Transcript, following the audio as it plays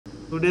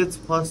Today's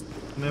first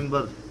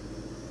member.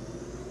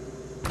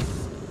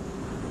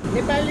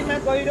 Nepali में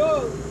गहिरो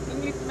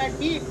English में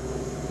डीप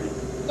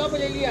सब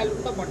ले लिया लूँ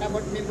तो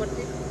फटाफट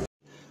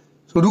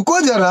मेंबरशिप रुको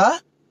जरा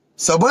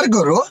सबर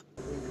करो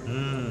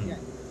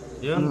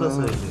यो नि त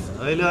सही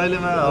अहिले अहिले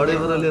मा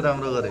हडेबरले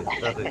राम्रो गरे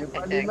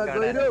नेपाली में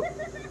गहिरो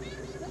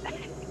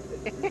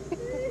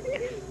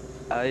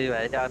अभी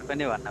भाइ अर्को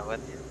नि भन्न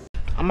पर्यो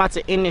I'm about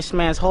to end this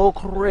man's whole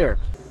career.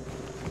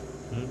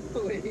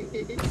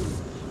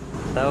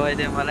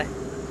 सबैले मलाई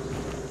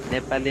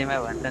नेपालीमा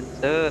भन्छन्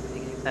चोर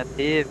इङ्ग्लिसमा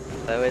थिप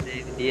सबैले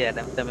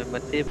दिइहाल्छ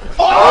मेम्बरसिप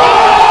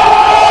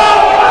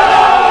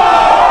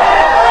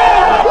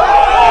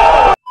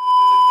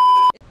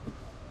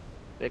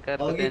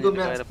अघिको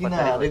म्याच किन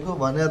हारेको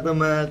भने त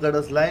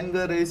माकडस लाइन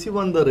गएर एसी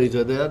बन्द रहेछ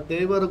त यार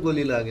त्यही भएर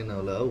गोली लागेन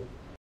होला हौ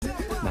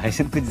भाइ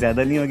साहब कुछ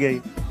ज्यादा नहीं हो गया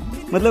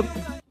मतलब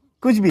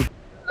कुछ भी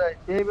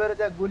त्यही भएर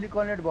चाहिँ गोली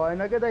कनेक्ट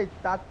भएन के दाइ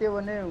तात्यो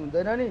भने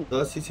हुँदैन नि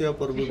 10 सिसिया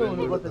प्रभु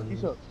हुनुपर्छ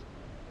चिसो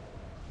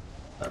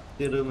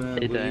तातेरमा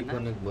गोली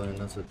कनेक्ट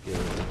भएन सक्यो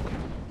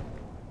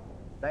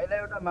दाइलाई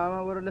एउटा मामा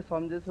बरुले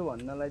सम्झेछु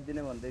भन्नलाई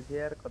दिने भन्दै थिए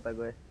यार कता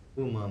गए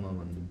को मामा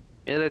भन्नु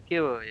मेरो के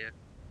हो यार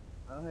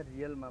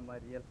रियल मामा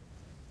real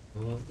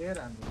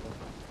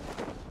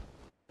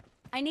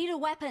I need a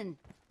weapon.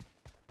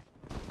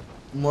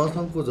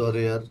 मौसम को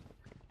झरे यार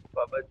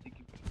बाबा जी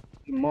की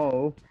म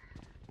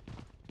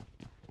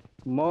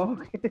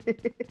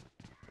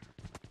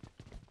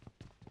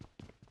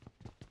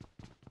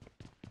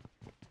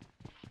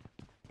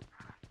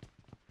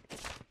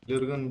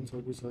लेरगन छ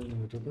कि छैन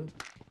हेर त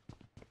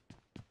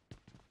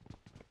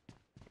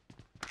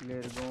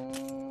लेरगन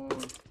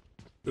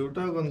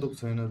एउटा गन्दुक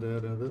छैन त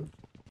यार हेर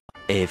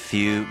A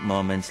few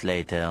moments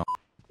later.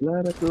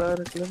 Colour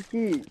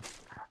की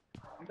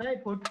दाइ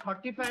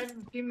 45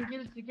 टीम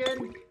किल चिकन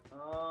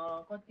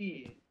कति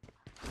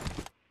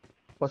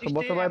बस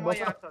भाइ बस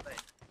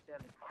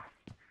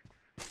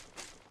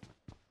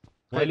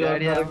मैले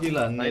 18 किल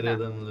हान्ने रे त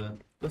मुझे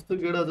कस्तो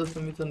गेडा जस्तो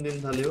मिसन दिन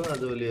थाल्यो हो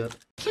आजभोलि यार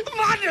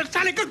मार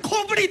साले को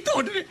खोपडी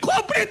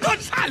तोड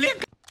साले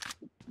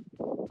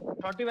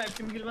 35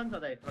 टीम किल बन्छ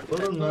दाइ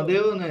बरु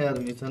नदेऊ न यार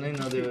मिसनै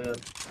नदेऊ यार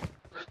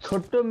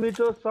छोटो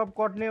मिठो सब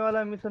कट्ने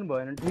वाला मिसन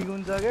भएन ठीक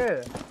हुन्छ के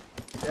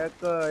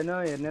ट्याक्क हैन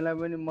हेर्नेलाई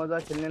पनि मजा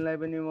खेल्नेलाई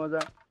पनि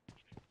मजा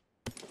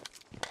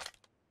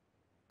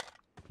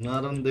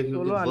नारायण देखि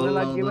बल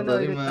लाउँदा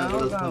तरी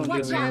मायाबाट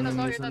सम्झिने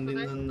मिसन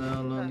दिन्छ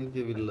नलाउने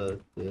के बिल्ला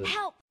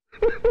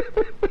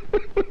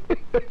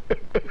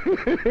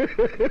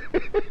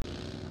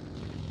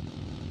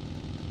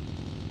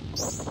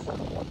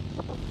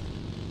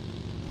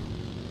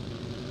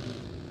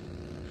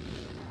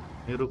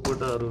मेरो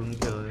कोटाहरु हुन्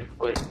के हो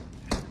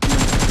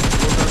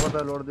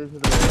कोटा लोड दिन्छु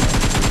त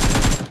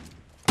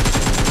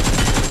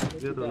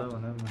के होला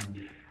भने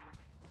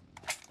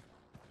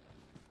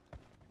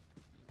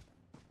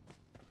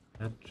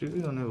हैट्रिक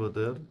होने भयो त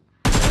यार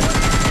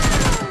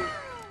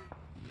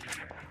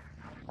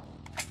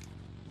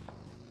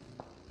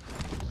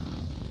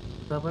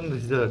तापन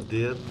रिजल्ट दे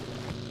यार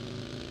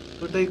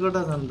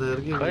कोटा छन् त यार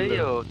के खै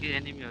हो कि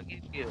एनिमी हो कि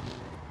हो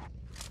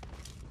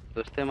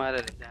दोस्ते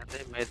मारेर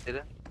जाँदै मेतिर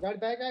गाडी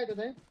ब्याक आयो त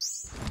दाइ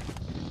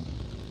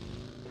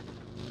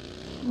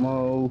म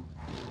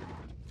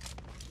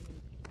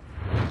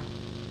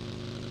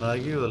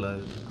भाग्यो होला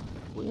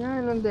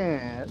यहाँ नन्द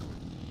यार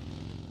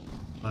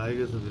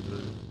भाग्यो छ भित्र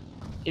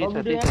ए छ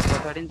त्यो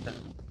पछाडी नि त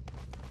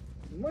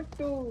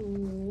मट्टु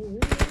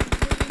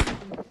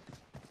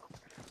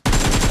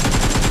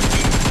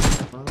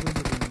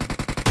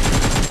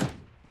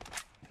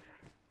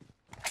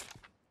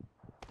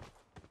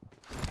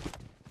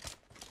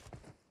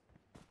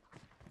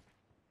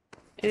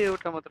ए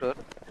एउटा मात्र हो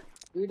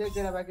दुईटा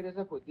केरा बाँकी रहेछ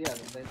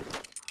खोजिहाल्नु दाइ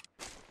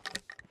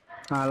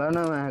हाल न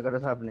मायाबाट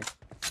साप्ने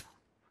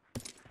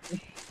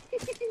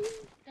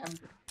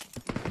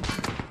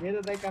मेरो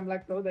दाइ काम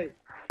लाग्छ हौ दाइ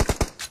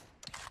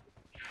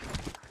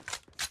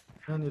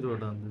कहाँनिर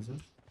रोड आउँदैछ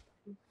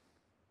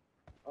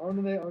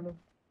आउनु दाइ आउनु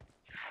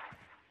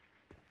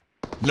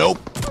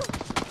Nope.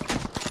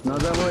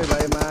 नजाम है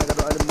भाइ मायाबाट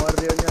अहिले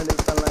मर्दियो नि अहिले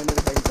उता लाइनर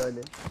खाइन्छ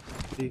अहिले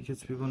एक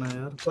एचपी को ना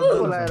यार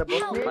बोलाएर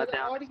बस्ने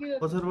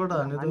पछाडबाट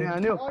हान्यो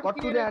हान्यो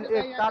कटुले हान्यो ए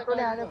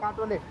काटोले हान्यो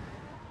काटोले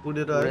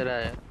उडेर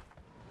आयो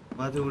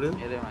माथि उड्यो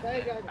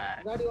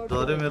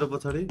झरे मेरो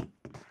पछाडी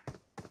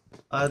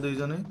आयो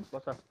दुईजनै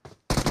बस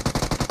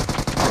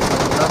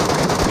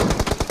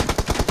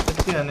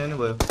यति हान्यो नि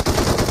भयो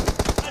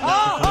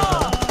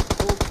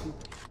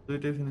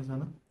दुईटै फिनिस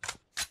हैन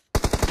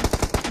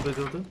त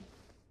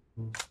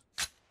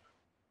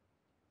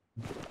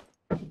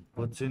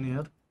बच्चे नि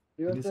यार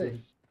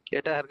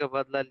केटाहरुको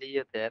बदला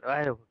लियो त यार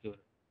आयो के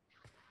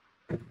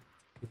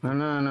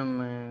हैन हैन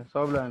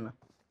सबलाई हैन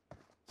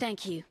Thank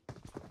you.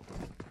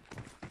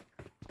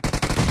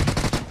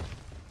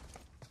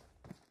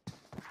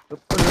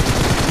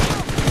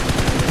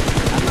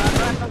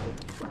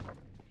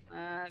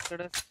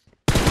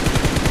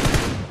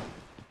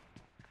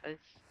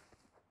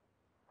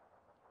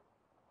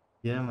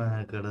 या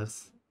महाकडस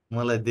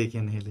मलाई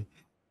देखेन हेले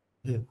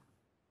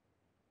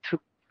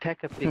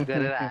ठ्याक्क पिक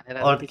गरेर हानेर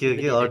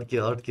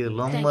अड्कियो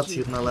लम्बा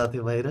छिर्न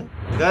लाग्थ्यो बाहिर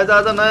गाइज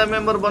आज नयाँ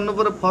मेम्बर बन्नु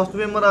पर्यो फर्स्ट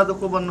मेम्बर आज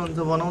को बन्नुहुन्छ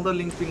बनाउँदा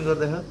लिङ्क पिङ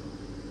गर्दै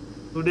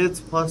टुडेज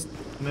फर्स्ट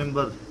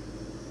मेम्बर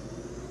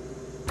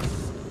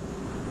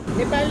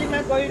नेपालीमा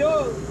गहिरो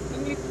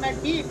इंग्लिशमा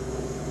डीप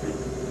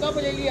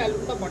सबैले लिइहाल्नु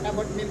त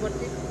फटाफट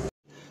मेम्बरशिप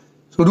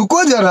रुको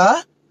जरा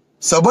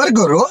सबर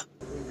करो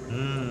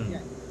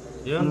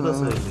यो नि त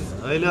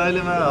सही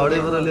अहिलेमा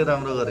हडेबरले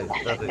राम्रो गरे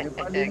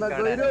नेपालीमा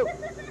गहिरो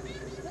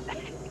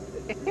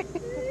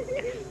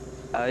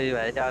अइ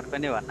भाइ अर्को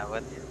नि भन्न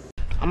पर्यो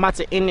I'm about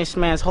to end this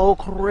man's whole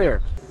career.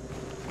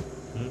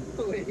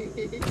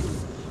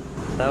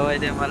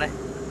 सबैले मलाई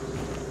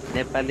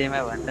नेपालीमा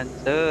भन्छन्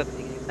चोर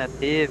इङ्ग्लिसमा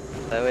थिप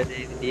सबैले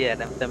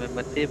दिइहाल्नु त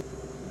मेम्बरशिप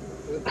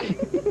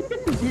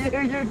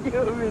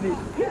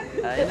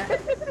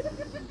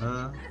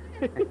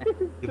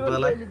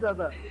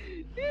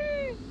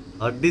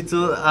हड्डी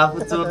चोर आफू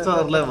चोर छ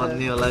अरूलाई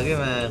भन्ने होला कि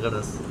माया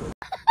गडस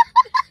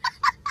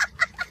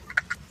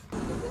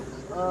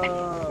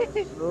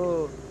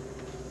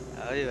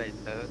है भाइ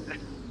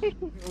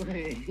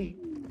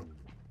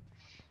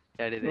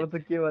म त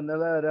के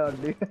भन्नला अरे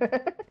हड्डी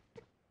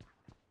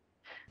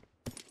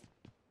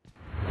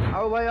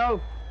आऊ भाइ आऊ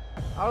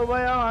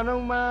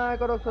हानौमा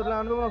करक्सरले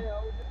हानौ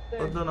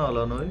कस्तो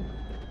नहलाउनु है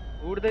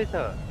उड्दैछ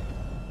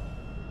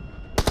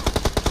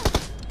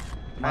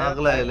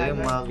मागला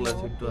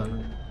छिट्टो हानु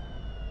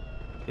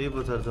यही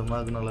पछाडि छ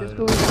माग्न लाग्यो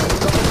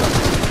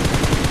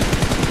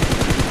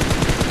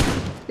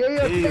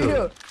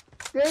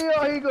त्यही हो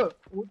अहिको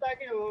उता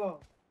के हो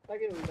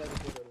ताके उता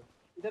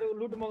इधर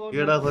लुट मगाउनु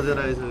केडा खोजेर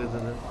आइसकेछ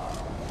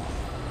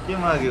के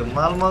माग्यो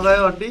माल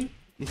मगायो हड्डी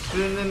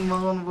स्क्रिन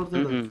मगाउनु पर्छ त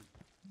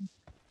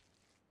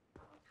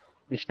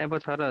स्नाइपर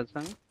छ र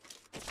हजुरसँग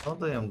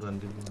त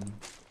M20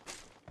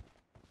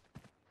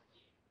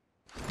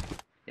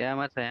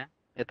 यहाँमा छ यहाँ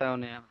यता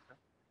आउने यहाँ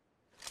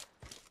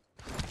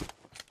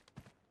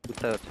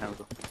उता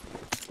ठाउँको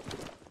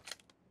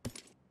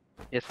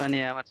यसमा नि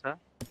यहाँमा छ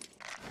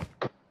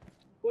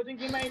कोचिङ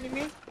टिममा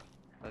एनिमी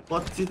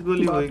 25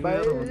 गोली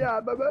भयो या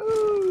बाबा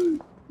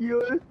यो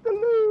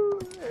यस्तलो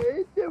ए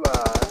देवा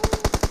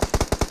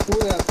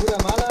पूरा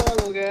मालामाल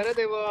हो गया रे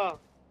देवा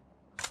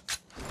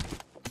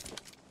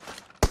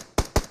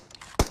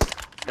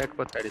ट्याक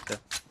पछाडि छ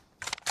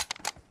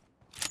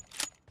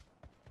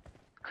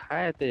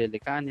खायो त यसले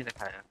कहाँनिर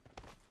खायो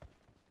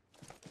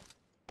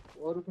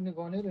अरु पनि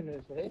गनै रहेन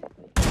रहेछ है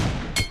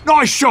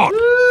Nice shot!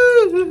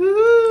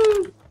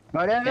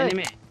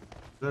 एनिमी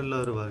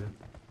गल्लहरु भयो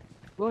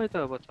गयो त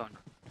बचाउन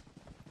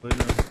होइन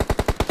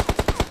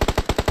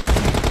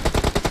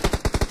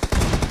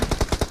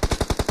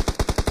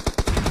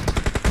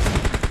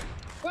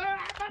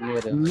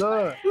ल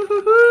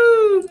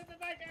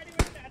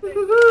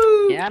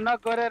यहाँ नक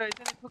गरेर रहेछ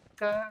नि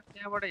फुक्का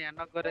त्यहाँबाट यहाँ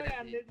नक गरेर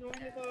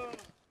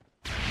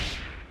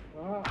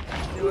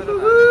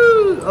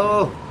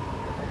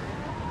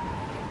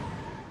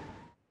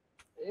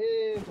ए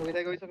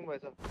भोगिदा गइसक्नु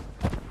भएछ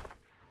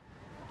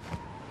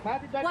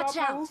माथि जाऊ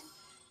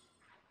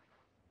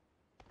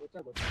Watch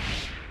out!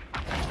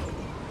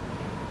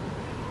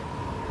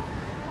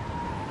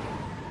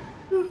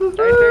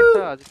 राइट छ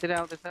हजुरतिर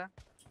आउँदैछ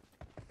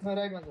म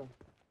राइटमा छु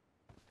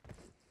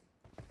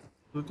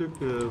तु त्यो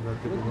के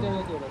भाते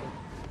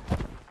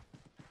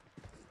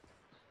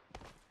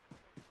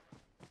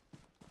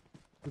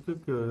त्यो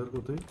के यार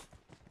कतै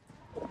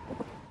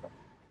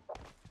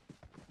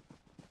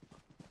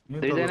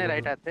दुईजना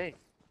राइट हात है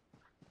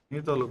नि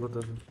तल कता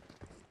छ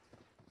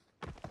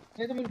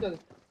ए त मिल्छ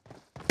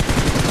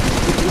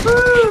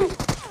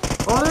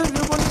अरे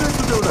यो पनि रहेछ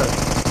एउटा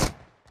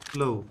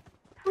लौ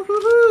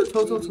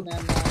छौ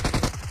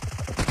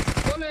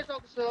बोले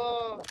सक्छ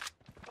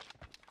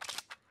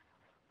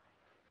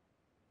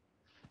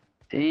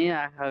त्यही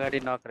आँखा अगाडि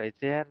नक रहेछ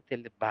यार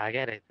त्यसले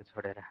भाग्या रहेछ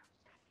छोडेर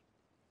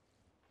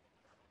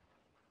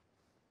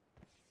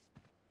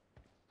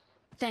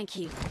Thank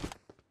you.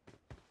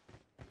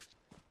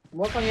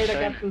 मसँग एउटा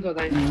क्याप्सुल छ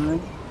दाइ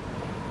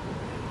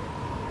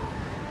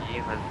के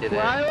भन्छ रे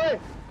आयो ओए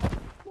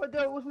ओ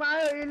त्यो उसमा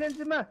आयो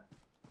एलियनसीमा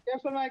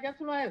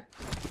क्याप्सुलमा आयो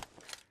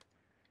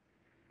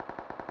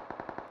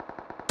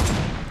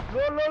लो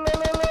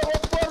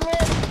ओपर लो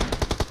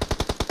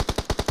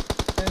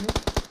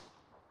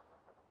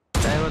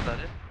ड्राइभर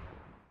धरे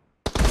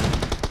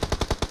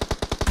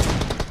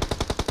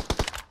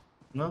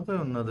नकै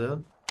हुन्न त यार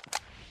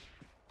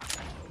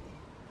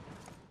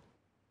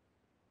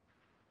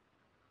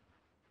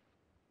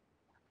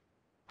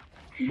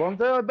बम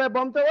छ ओए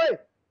बम छ ओए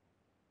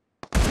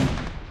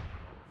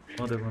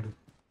मरे बड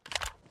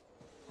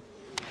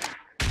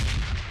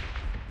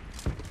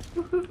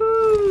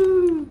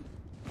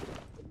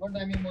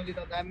दामी मोली त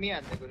दामी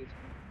हान्दै गरेछ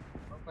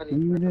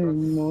मेरे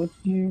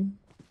मोती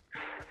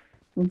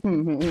 10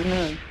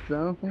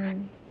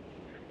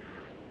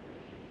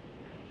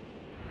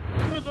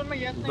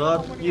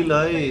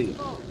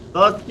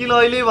 किल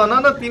अहिले भन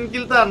न 3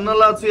 किल त हान्न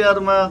लाग्छ यार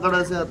मा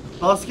कडस यार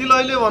 10 किल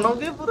अहिले भनौ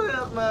के पुरा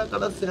यार मा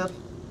कडस यार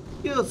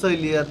के हो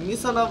शैली यार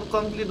मिसन अब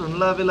कम्प्लिट हुन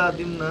ला बेला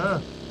दिम न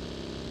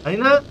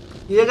हैन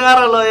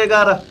 11 ल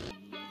 11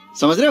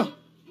 समझ रहे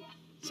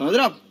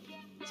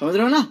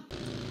हो ना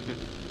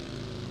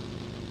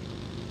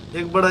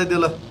एक बढाइदियो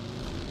ल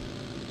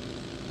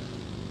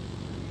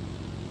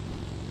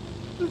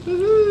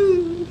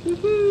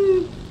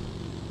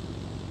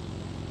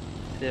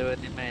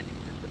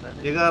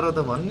 11 त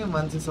भन्ने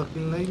मान्छे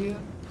सकिँदैन कि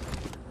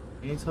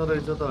यही छ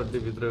रहेछ त हड्डी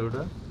भित्र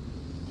एउटा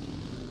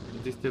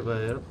त्यस्तै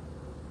भयो यार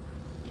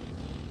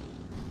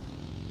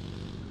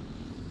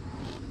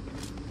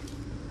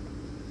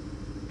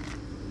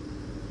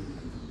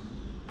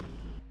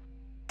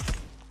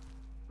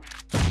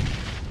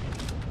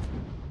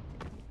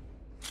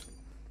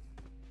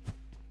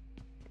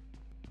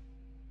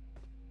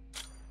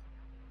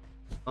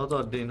त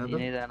हड्डी होइन त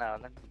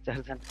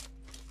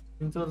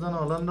 3-4 जना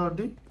होला नि त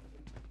हड्डी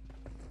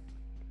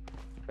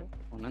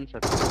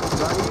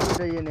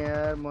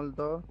यार मल त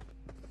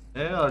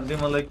ए हड्डी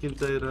मलाई किल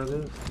चाहिरहेको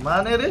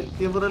माने रे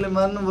केपुराले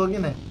मान्नु भयो कि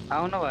नै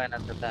आउनु भएन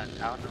त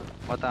आउनु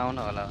म त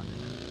आउनु होला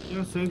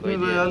तिमी स्विङमै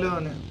गइहाल्यो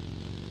भने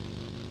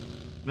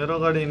मेरो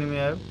अगाडि इनिमी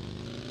आयो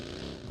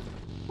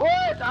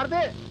ओए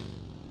झार्दे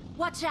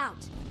Watch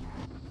out!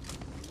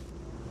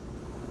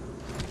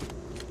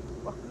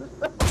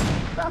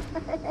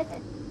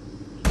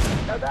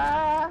 दादा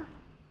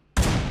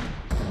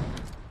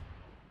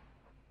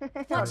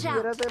Watch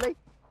out!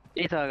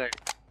 यही छ अगाडि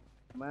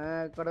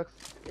मैं कडक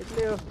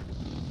यसले हो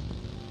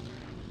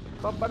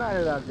सब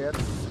बनाएर राख्छ यार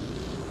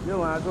यो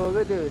वहाँको हो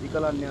क्या त्यो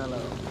रिकल अन्नेवाला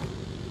हो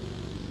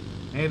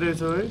यही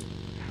रहेछ है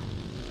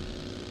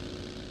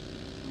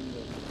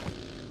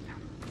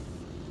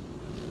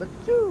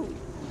बच्चू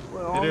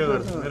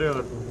मेरे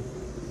अगाडि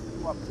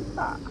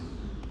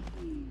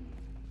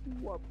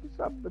वापस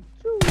आ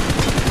बच्चू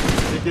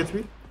एक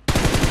एचपी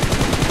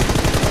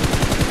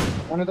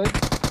आने दे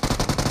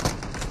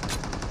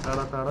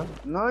टाढा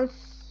नाइस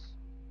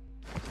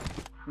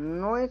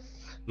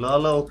ल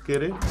ओके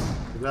रे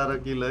 11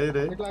 किल है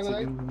रे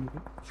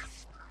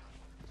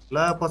ल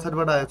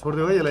पछाडिबाट आयो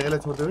छोड्दियो है यसलाई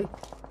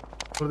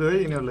छोड्दियो है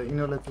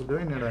यिनीहरूलाई छोड्दियो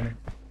है यिनीहरूलाई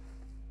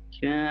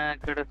क्या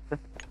कडक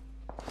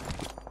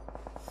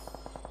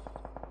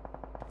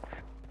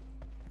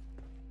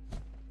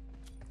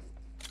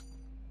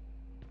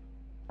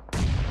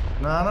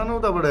नाना न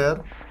उताबाट यार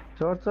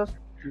छोड्छ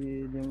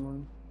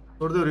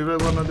छोड्दियो रिभाइभ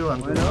गर्न दियो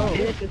भन्छ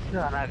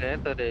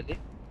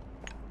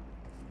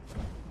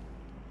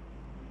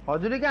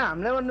हजुरले कहाँ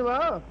हामीलाई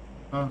भन्नुभयो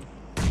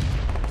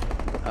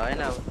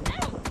होइन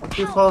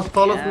त्यो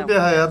तल सुते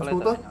यार छु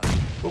त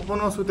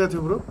ओपनमा सुते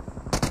थियो ब्रो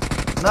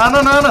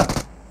नाना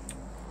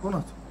कुन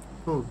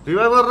हो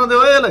रिभाइभ गर्न दियो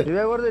है यसलाई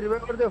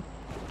रिभाइभ गर्दियो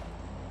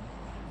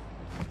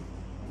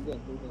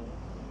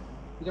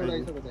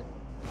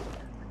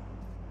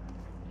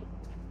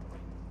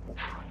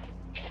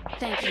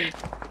Thank you.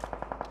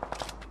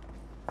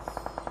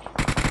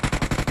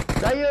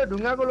 दाइ यो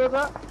ढुङ्गाको लो छ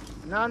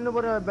नान्नु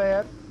पर्यो बा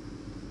यार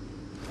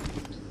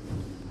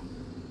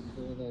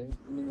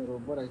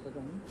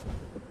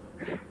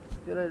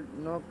त्यसलाई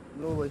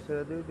लो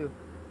भइसक्यो त्यो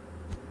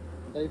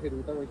दाइ फेरि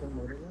उता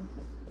गइसक्नु भयो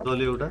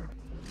डले एउटा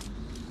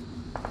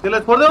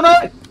त्यसलाई छोड्देऊ न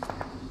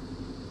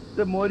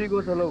त्यो मरीको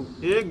छ लौ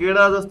ए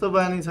गेडा जस्तो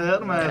बानी छ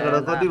यार मायागडा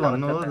कति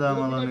भन्नु हो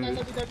जामलाउने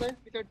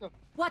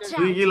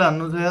 2 किल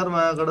हान्नु छ यार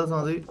मायागडा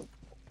सधैँ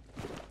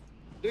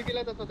 2 किल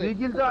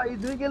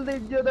त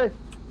इज्जत है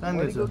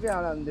मरीको के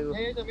हाल हान्दिएको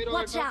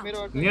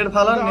नेट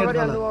फाला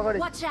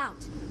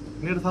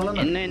नेट फाला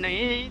नै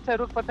छ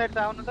रुख पछाडि त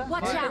आउनु त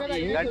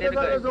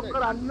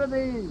जोकर हान्नु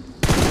नै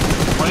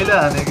मैले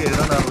हाने के हेर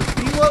न अब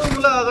टिमहरु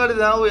मलाई अगाडि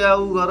जाऊ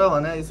याउ गर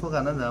भने यसो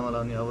खान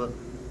जामलाउने अब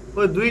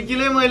ओइ 2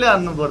 किलै मैले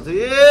हान्नु पर्छ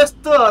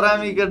यस्तो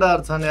हरामी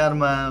केटाहरु छन् यार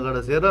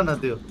मायागडा हेर न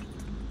त्यो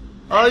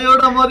अब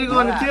एउटा मरीको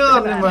भने के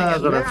गर्ने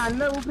मायागडा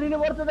हान्न उफ्रिनु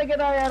पर्छ त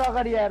केटा यार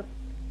अगाडि यार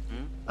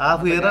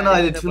आफू हेर न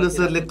अहिले ठुलो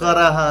सरले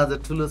कराहा आज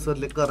ठुलो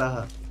सरले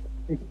कराहा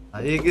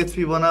 1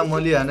 एचपी बना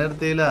मली हानेर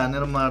त्यसले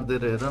हानेर मार्दै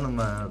हेर न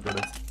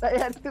मायागडा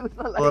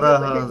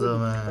कराहा आज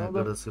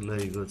मायागडा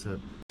सुलाइको छ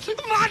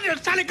मार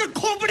साले को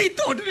खोपड़ी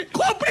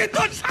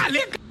तोड़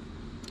साले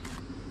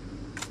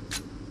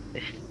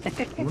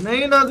हुनै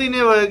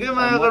नदिने भयो के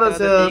मायागडा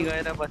छ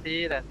गएर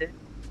बसिरहेथे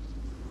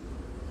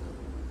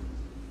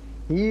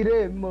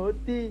हिरे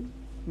मोती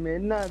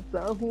मेना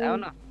चाहू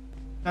आउन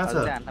कहाँ छ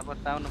हान्न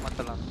पर्छ आउन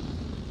मतलब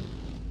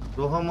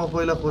रोह म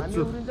पहिला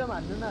खोज्छु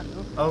हान्नु न हान्नु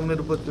अब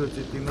मेरो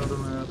पछि तिनीहरु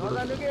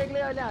नजानु के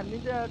एक्लै अहिले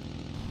हान्निन्छ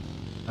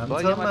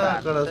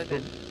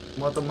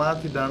म त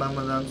माथि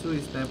डाँडामा जान्छु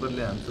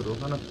स्नाइपरले हान्छु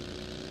रोक न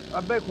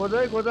अबे खोज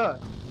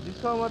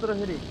जिस्काउ मात्र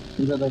फेरि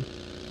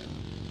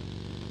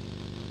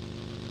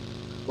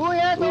ओ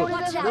यहाँ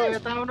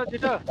यता आउन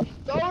छिटो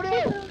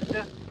दौड्यो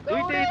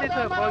दुईटै छ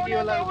बगी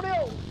वाला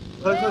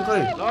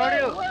खै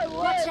लड्यो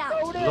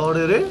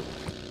लड्यो रे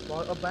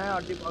बा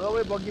हड्डी भगाउ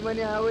बगीमा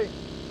नि आऊ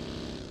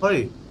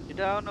खै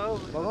छिटो आउन हौ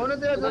भगाउन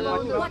त्यो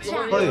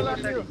खै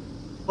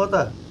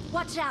कता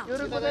Watch out!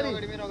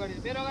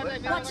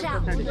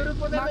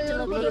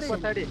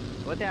 पछाडि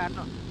हो त्यहाँ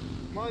हान्नु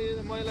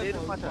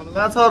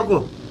कहाँ छ अर्को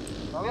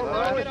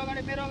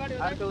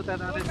अर्को उता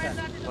जाँदैछ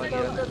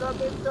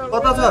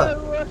कता छ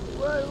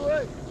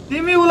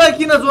तिमी उलाई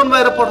किन जोन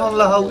बाहिर पठाउन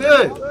लाहौ के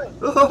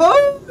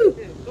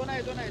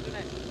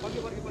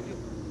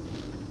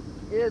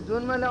ए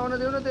जोनमा ल्याउन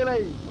देऊ न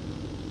त्यसलाई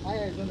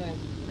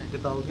के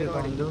त हो के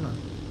देऊ न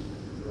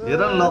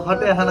हेर न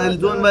लखटे खानाले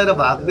जोन बाहिर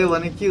भाग्दियो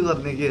भने के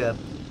गर्ने के यार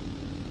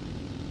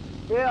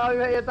ए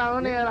अघि यता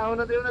आउन यार आउन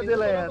देऊ न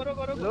त्यसलाई यार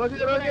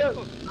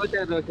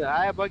रोक्यो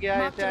आयो बगी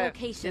आयो Marked a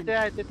location.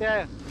 त्यतै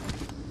आयो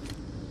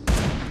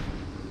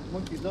म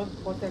भित्र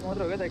पछ्याएको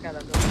मात्र हो क्या त कहाँ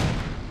जान्छ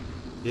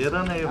हेर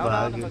न यो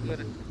भाग्यो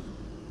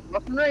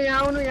बस्नु न यहाँ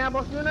आउनु यहाँ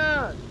बस्नु न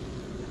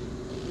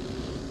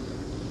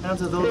कहाँ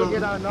छ दौड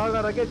केटा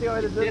नगर के त्यो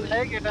अहिले जोन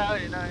केटा हो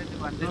हैन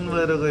जोन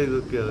बाहिर गएको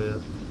के हो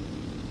यार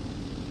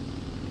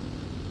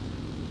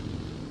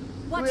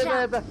Watch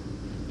out!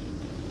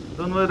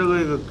 जोन बाहिर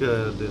गएको के हो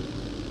यार त्यो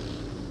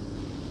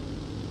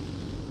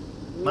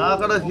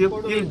माकडा हिप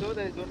किल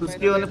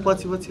उसके भने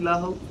पछि पछि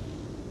लाहौ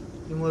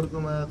तिमीहरुको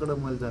माकडा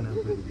मैले जाने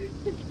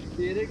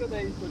धेरैको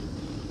दाइ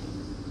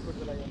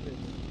फोटो लाग्यो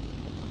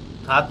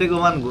खातेको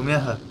मान घुम्या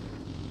छ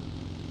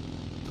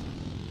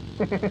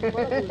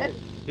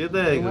के त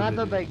घुमा त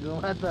भाइ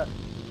घुमा त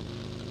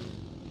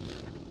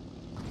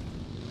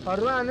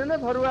फरुवा हान्नु न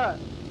फरुवा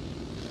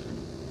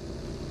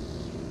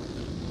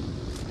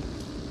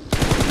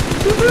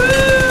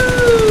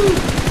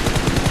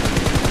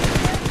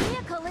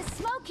Vehicle is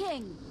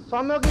smoking.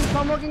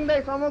 Smoking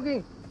दाइ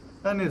smoking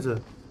कहाँ छ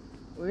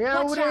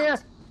यहाँ उरे यहाँ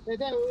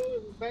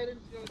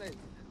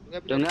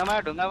ढुङ्गामा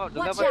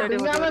पछाडि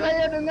ढुङ्गामा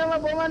गयो ढुङ्गामा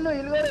बमान्नु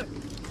हिल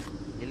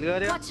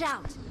गर्यो Watch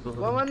out!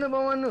 बमान्नु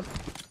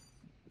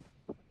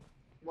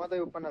म त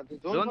उपन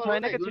जोन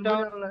छैन के छिटो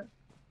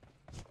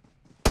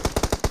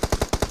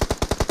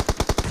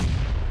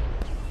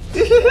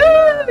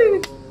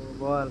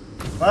बल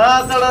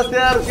माकडा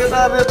यार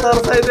केटाले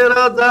तर्साइदिएर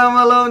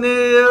जामा लाउने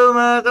यो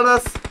माकडा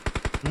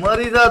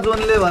मरिजा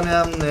जोनले भने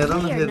आम हेर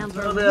न Player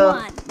number फेरि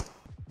 1.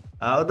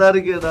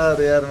 आवदारी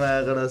केटाहरु यार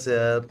माकडा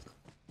यार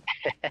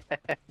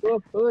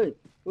ओइ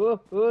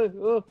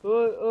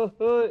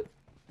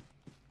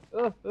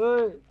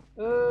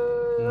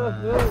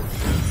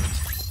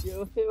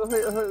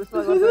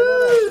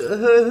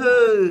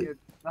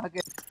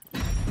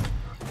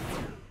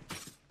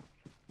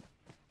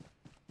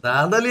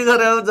धाँधली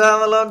गरे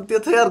जामा लाउने त्यो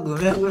त यार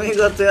घुमे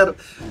गर्छ यार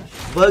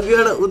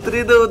बगेड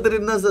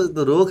उत्रिन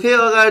रोखे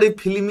अगाडि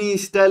फिल्मी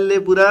स्टाइलले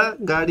पुरा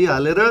गाडी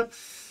हालेर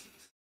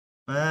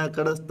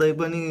माकडा तै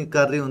पनि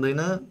कार्य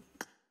हुँदैन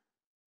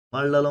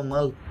मल डालो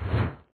मल